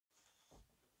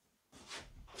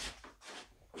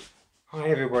Hi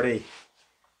everybody,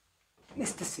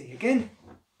 Mr. C again.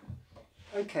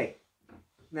 Okay,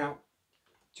 now,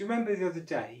 do you remember the other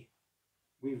day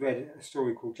we read a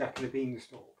story called Jack and the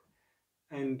Beanstalk?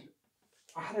 And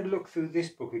I had a look through this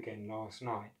book again last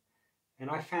night and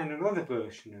I found another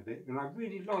version of it and I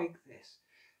really like this.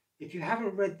 If you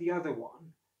haven't read the other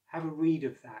one, have a read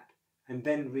of that and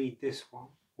then read this one,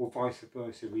 or vice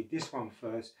versa. Read this one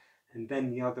first and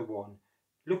then the other one.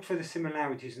 Look for the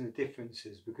similarities and the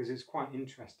differences because it's quite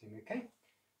interesting, okay?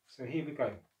 So here we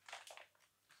go.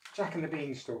 Jack and the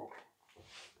Beanstalk.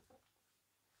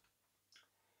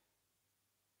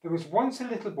 There was once a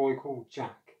little boy called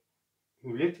Jack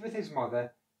who lived with his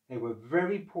mother. They were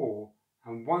very poor,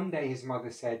 and one day his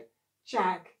mother said,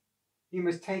 "Jack, you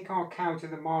must take our cow to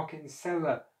the market and sell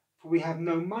her, for we have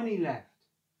no money left."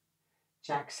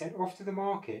 Jack set off to the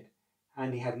market,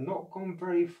 and he had not gone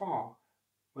very far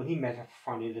when he met a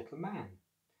funny little man.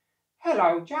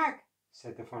 "Hello, Jack,"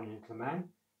 said the funny little man.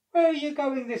 "Where are you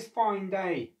going this fine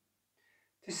day?"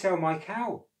 "To sell my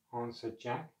cow," answered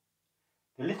Jack.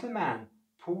 The little man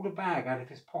pulled a bag out of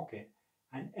his pocket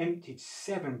and emptied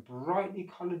 7 brightly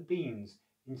coloured beans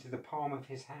into the palm of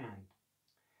his hand.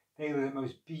 They were the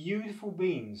most beautiful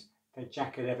beans that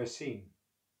Jack had ever seen.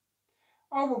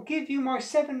 "I will give you my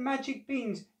 7 magic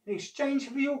beans in exchange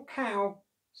for your cow,"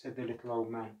 said the little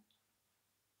old man.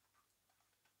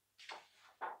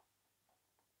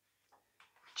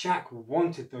 Jack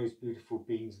wanted those beautiful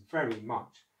beans very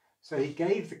much, so he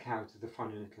gave the cow to the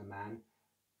funny little man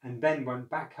and then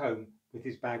went back home with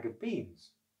his bag of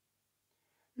beans.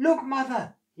 "Look,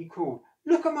 mother," he called,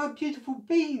 "look at my beautiful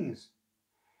beans."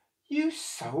 "You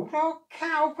sold our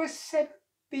cow for 7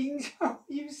 beans? Oh,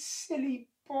 you silly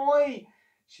boy,"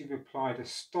 she replied,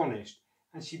 astonished,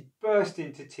 and she burst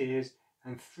into tears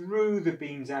and threw the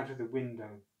beans out of the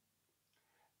window.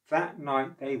 That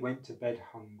night they went to bed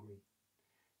hungry.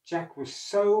 Jack was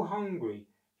so hungry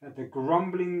that the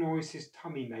grumbling noise his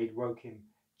tummy made woke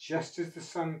him just as the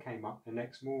sun came up the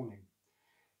next morning.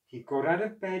 He got out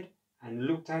of bed and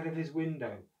looked out of his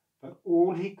window, but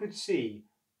all he could see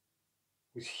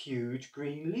was huge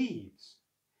green leaves.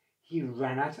 He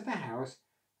ran out of the house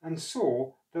and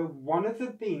saw that one of the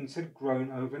beans had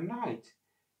grown overnight.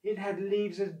 It had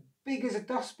leaves as big as a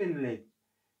dustbin lid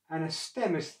and a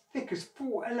stem as thick as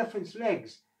 4 elephants'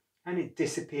 legs, and it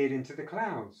disappeared into the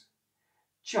clouds.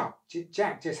 Jack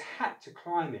just had to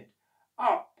climb it.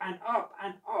 Up and up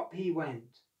and up he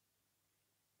went.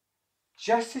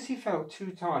 Just as he felt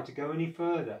too tired to go any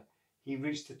further, he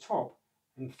reached the top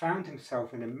and found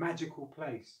himself in a magical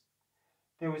place.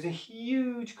 There was a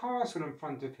huge castle in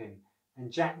front of him,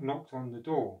 and Jack knocked on the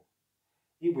door.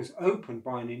 It was opened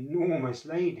by an enormous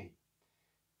lady.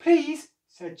 "Please,"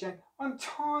 said Jack, "I'm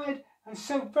tired and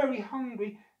so very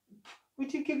hungry.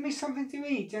 Would you give me something to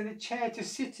eat and a chair to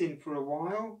sit in for a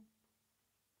while?"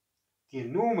 The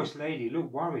enormous lady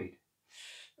looked worried.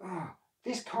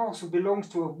 "This castle belongs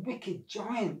to a wicked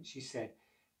giant," she said.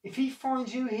 "If he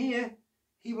finds you here,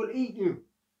 he will eat you."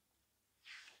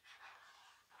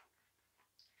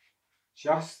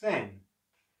 Just then,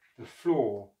 the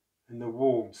floor and the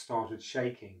walls started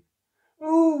shaking.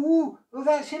 "Oh,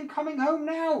 that's him coming home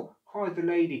now," cried the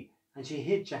lady, and she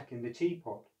hid Jack in the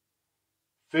teapot.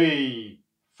 "Fee,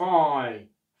 fi,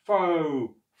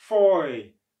 fo,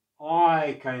 foy,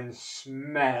 I can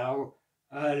smell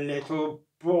a little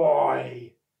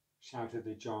boy," shouted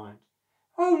the giant.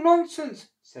 "Oh,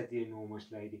 nonsense," said the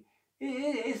enormous lady.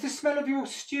 "It's the smell of your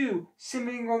stew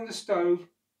simmering on the stove."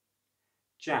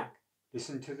 Jack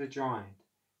listened to the giant.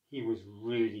 He was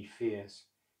really fierce.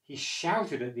 He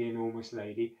shouted at the enormous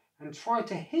lady and tried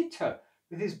to hit her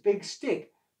with his big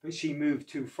stick, but she moved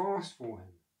too fast for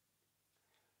him.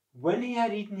 When he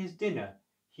had eaten his dinner,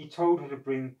 he told her to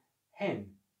bring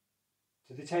hen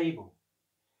to the table.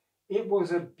 It was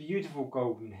a beautiful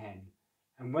golden hen,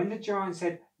 and when the giant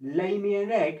said, "Lay me an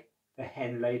egg," the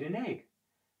hen laid an egg,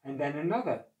 and then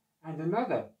another and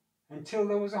another, until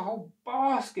there was a whole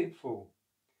basket full.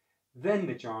 Then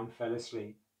the giant fell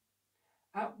asleep.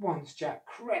 At once Jack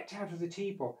crept out of the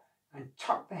teapot and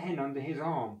tucked the hen under his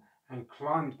arm and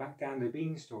climbed back down the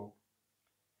beanstalk.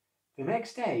 The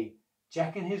next day,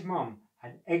 Jack and his mum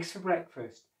had eggs for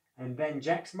breakfast, and then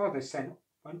Jack's mother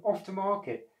went off to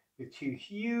market with 2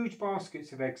 huge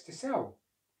baskets of eggs to sell.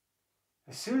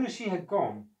 As soon as she had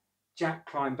gone, Jack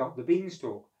climbed up the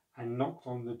beanstalk and knocked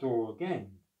on the door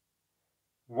again.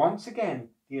 Once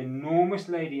again, the enormous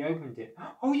lady opened it.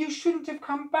 "Oh, you shouldn't have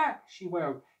come back," she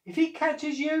wailed. "If he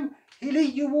catches you, he'll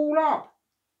eat you all up."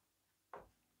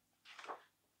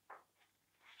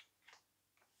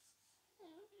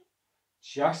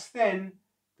 Just then,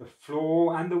 The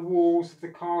floor and the walls of the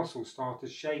castle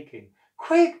started shaking.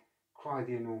 "Quick!" cried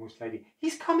the enormous lady.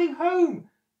 "He's coming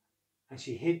home!" And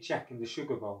she hid Jack in the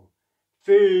sugar bowl.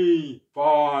 "Fee,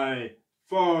 fi,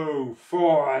 fo,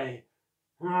 foy!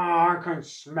 I can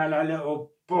smell a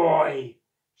little boy!"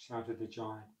 shouted the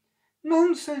giant.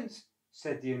 "Nonsense!"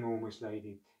 said the enormous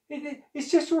lady. It's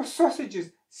just your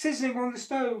sausages sizzling on the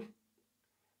stove."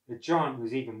 The giant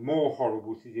was even more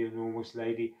horrible to the enormous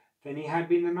lady than he had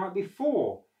been the night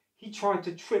before. He tried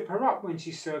to trip her up when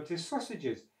she served his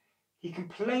sausages. He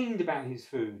complained about his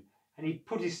food, and he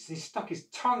stuck his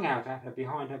tongue out at her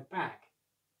behind her back.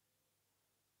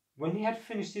 When he had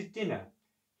finished his dinner,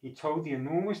 he told the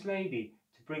enormous lady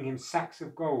to bring him sacks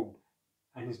of gold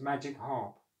and his magic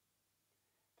harp.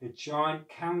 The giant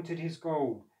counted his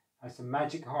gold as the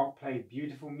magic harp played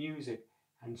beautiful music,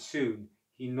 and soon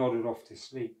he nodded off to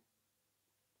sleep.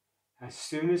 As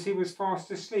soon as he was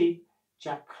fast asleep,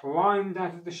 Jack climbed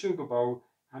out of the sugar bowl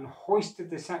and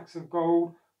hoisted the sacks of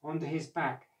gold onto his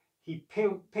back. He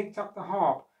picked up the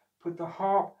harp, but the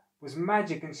harp was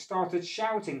magic, and started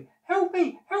shouting, "Help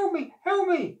me! Help me! Help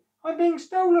me! I'm being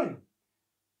stolen!"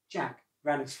 Jack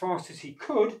ran as fast as he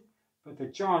could, but the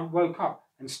giant woke up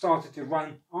and started to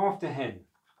run after him.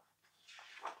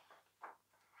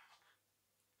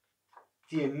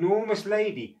 The enormous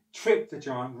lady tripped the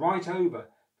giant right over,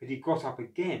 but he got up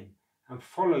again and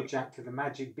followed Jack to the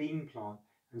magic bean plant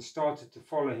and started to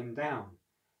follow him down.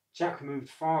 Jack moved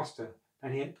faster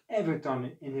than he had ever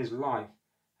done in his life,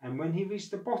 and when he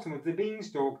reached the bottom of the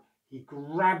beanstalk, he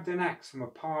grabbed an axe from a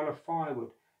pile of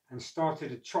firewood and started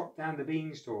to chop down the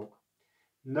beanstalk.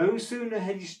 No sooner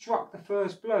had he struck the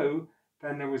first blow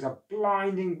than there was a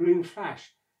blinding blue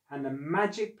flash, and the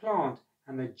magic plant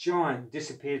and the giant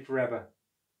disappeared forever.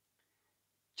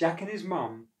 Jack and his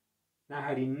mum now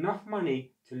had enough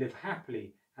money to live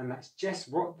happily, and that's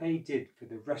just what they did for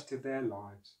the rest of their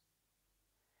lives.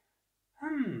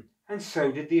 And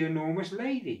so did the enormous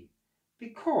lady,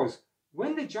 because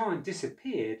when the giant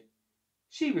disappeared,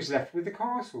 she was left with the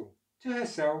castle to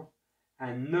herself,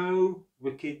 and no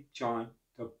wicked giant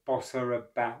to boss her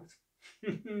about.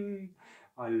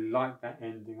 I like that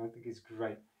ending. I think it's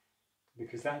great,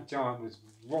 because that giant was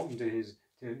rotten to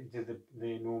the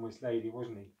enormous lady,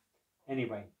 wasn't he?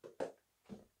 Anyway,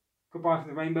 goodbye from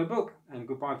the Rainbow Book, and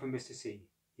goodbye from Mr. C.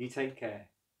 You take care.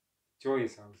 Enjoy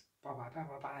yourselves. Bye bye, bye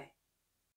bye, bye.